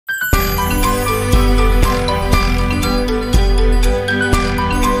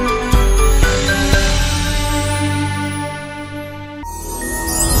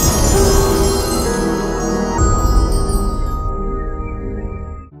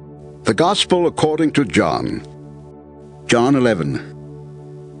The Gospel according to John. John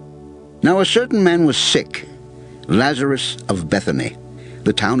 11. Now a certain man was sick, Lazarus of Bethany,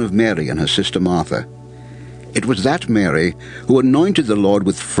 the town of Mary and her sister Martha. It was that Mary who anointed the Lord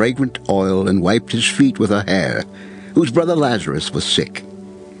with fragrant oil and wiped his feet with her hair, whose brother Lazarus was sick.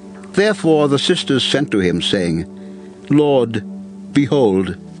 Therefore the sisters sent to him, saying, Lord,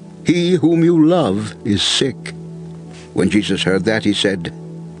 behold, he whom you love is sick. When Jesus heard that, he said,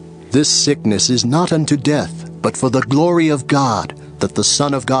 This sickness is not unto death, but for the glory of God, that the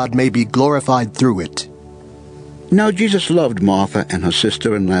Son of God may be glorified through it. Now Jesus loved Martha and her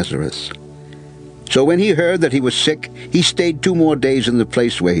sister and Lazarus. So when he heard that he was sick, he stayed 2 more days in the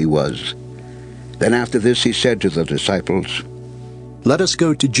place where he was. Then after this he said to the disciples, Let us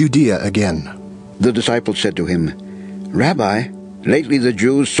go to Judea again. The disciples said to him, Rabbi, lately the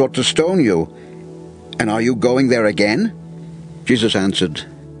Jews sought to stone you, and are you going there again? Jesus answered,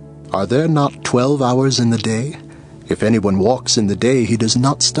 Are there not 12 hours in the day? If anyone walks in the day, he does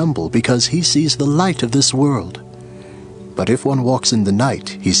not stumble, because he sees the light of this world. But if one walks in the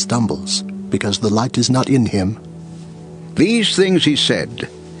night, he stumbles, because the light is not in him. These things he said,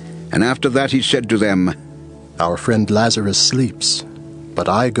 and after that he said to them, Our friend Lazarus sleeps, but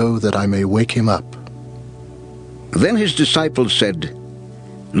I go that I may wake him up. Then his disciples said,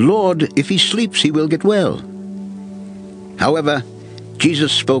 Lord, if he sleeps, he will get well. However,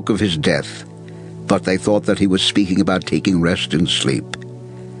 Jesus spoke of his death, but they thought that he was speaking about taking rest and sleep.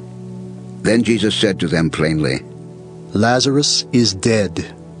 Then Jesus said to them plainly, Lazarus is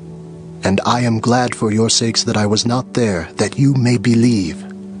dead, and I am glad for your sakes that I was not there, that you may believe.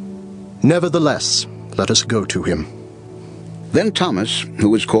 Nevertheless, let us go to him. Then Thomas, who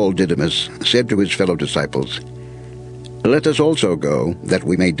was called Didymus, said to his fellow disciples, Let us also go, that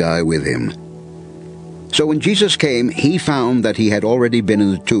we may die with him. So when Jesus came, he found that he had already been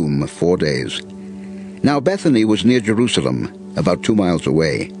in the tomb 4 days. Now Bethany was near Jerusalem, about 2 miles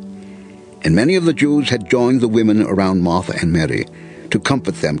away. And many of the Jews had joined the women around Martha and Mary, to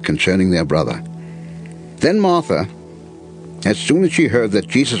comfort them concerning their brother. Then Martha, as soon as she heard that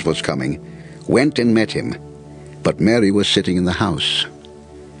Jesus was coming, went and met him, but Mary was sitting in the house.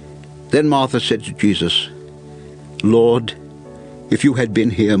 Then Martha said to Jesus, Lord, if you had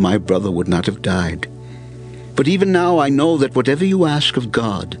been here, my brother would not have died. But even now I know that whatever you ask of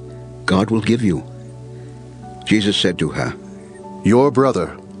God, God will give you. Jesus said to her, Your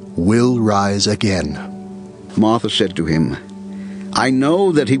brother will rise again. Martha said to him, I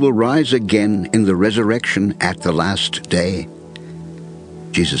know that he will rise again in the resurrection at the last day.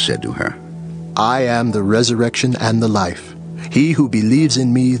 Jesus said to her, I am the resurrection and the life. He who believes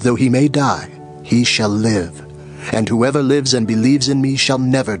in me, though he may die, he shall live. And whoever lives and believes in me shall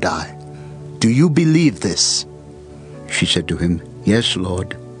never die. Do you believe this? She said to him, Yes,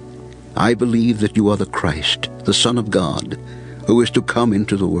 Lord. I believe that you are the Christ, the Son of God, who is to come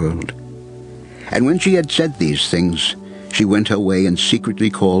into the world. And when she had said these things, she went her way and secretly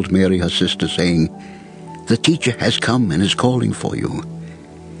called Mary her sister, saying, The teacher has come and is calling for you.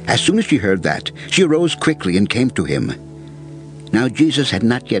 As soon as she heard that, she arose quickly and came to him. Now Jesus had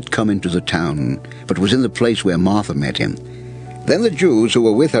not yet come into the town, but was in the place where Martha met him. Then the Jews who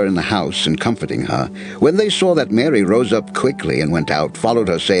were with her in the house and comforting her, when they saw that Mary rose up quickly and went out, followed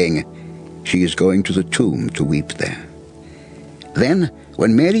her, saying, She is going to the tomb to weep there. Then,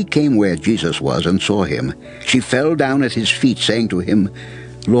 when Mary came where Jesus was and saw him, she fell down at his feet, saying to him,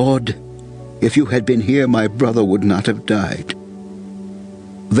 Lord, if you had been here, my brother would not have died.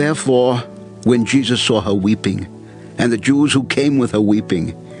 Therefore, when Jesus saw her weeping, and the Jews who came with her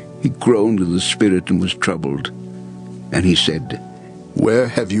weeping, he groaned in the spirit and was troubled. And he said, Where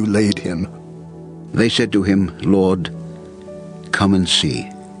have you laid him? They said to him, Lord, come and see.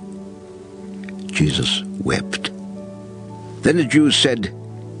 Jesus wept. Then the Jews said,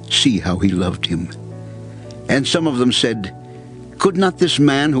 See how he loved him. And some of them said, Could not this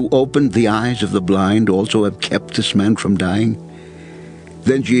man who opened the eyes of the blind also have kept this man from dying?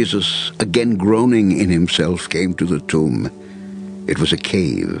 Then Jesus, again groaning in himself, came to the tomb. It was a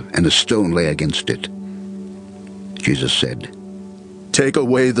cave, and a stone lay against it. Jesus said, Take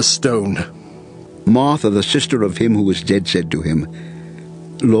away the stone. Martha, the sister of him who was dead, said to him,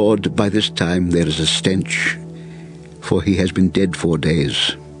 Lord, by this time there is a stench, for he has been dead 4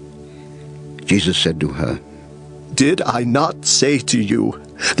 days. Jesus said to her, Did I not say to you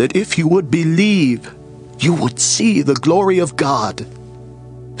that if you would believe, you would see the glory of God?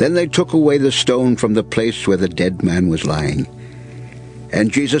 Then they took away the stone from the place where the dead man was lying.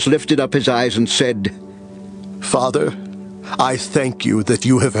 And Jesus lifted up his eyes and said, Father, I thank you that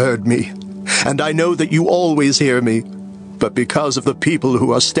you have heard me, and I know that you always hear me. But because of the people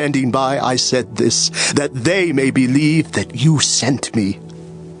who are standing by, I said this, that they may believe that you sent me."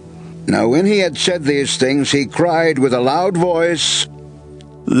 Now when he had said these things, he cried with a loud voice,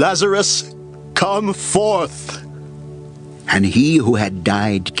 "Lazarus, come forth!" And he who had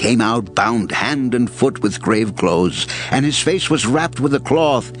died came out bound hand and foot with grave clothes, and his face was wrapped with a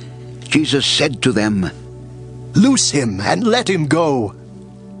cloth. Jesus said to them, "Loose him and let him go."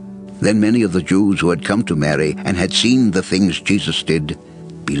 Then many of the Jews who had come to Mary and had seen the things Jesus did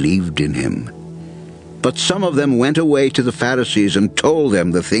believed in him. But some of them went away to the Pharisees and told them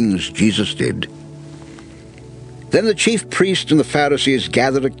the things Jesus did. Then the chief priests and the Pharisees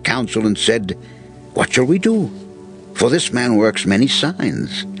gathered a council and said, "What shall we do? For this man works many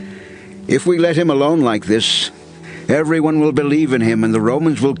signs. If we let him alone like this, everyone will believe in him, and the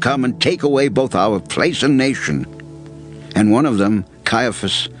Romans will come and take away both our place and nation." And one of them,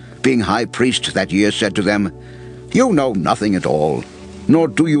 Caiaphas, being high priest that year, said to them, "You know nothing at all, nor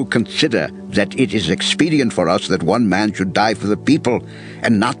do you consider that it is expedient for us that one man should die for the people,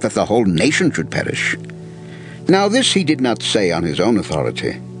 and not that the whole nation should perish." Now this he did not say on his own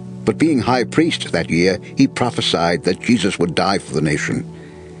authority, but being high priest that year, he prophesied that Jesus would die for the nation,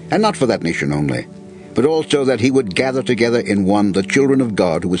 and not for that nation only, but also that he would gather together in one the children of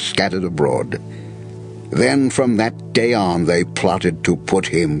God who were scattered abroad. Then from that day on they plotted to put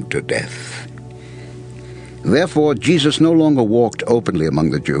him to death. Therefore Jesus no longer walked openly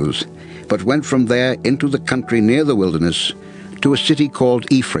among the Jews, but went from there into the country near the wilderness, to a city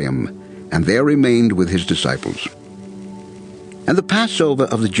called Ephraim, and there remained with his disciples. And the Passover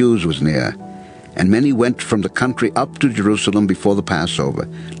of the Jews was near, and many went from the country up to Jerusalem before the Passover,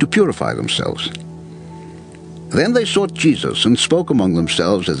 to purify themselves. Then they sought Jesus, and spoke among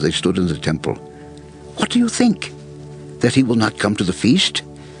themselves as they stood in the temple, "What do you think? That he will not come to the feast?"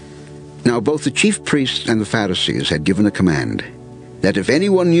 Now both the chief priests and the Pharisees had given a command, that if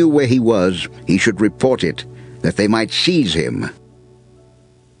anyone knew where he was, he should report it, that they might seize him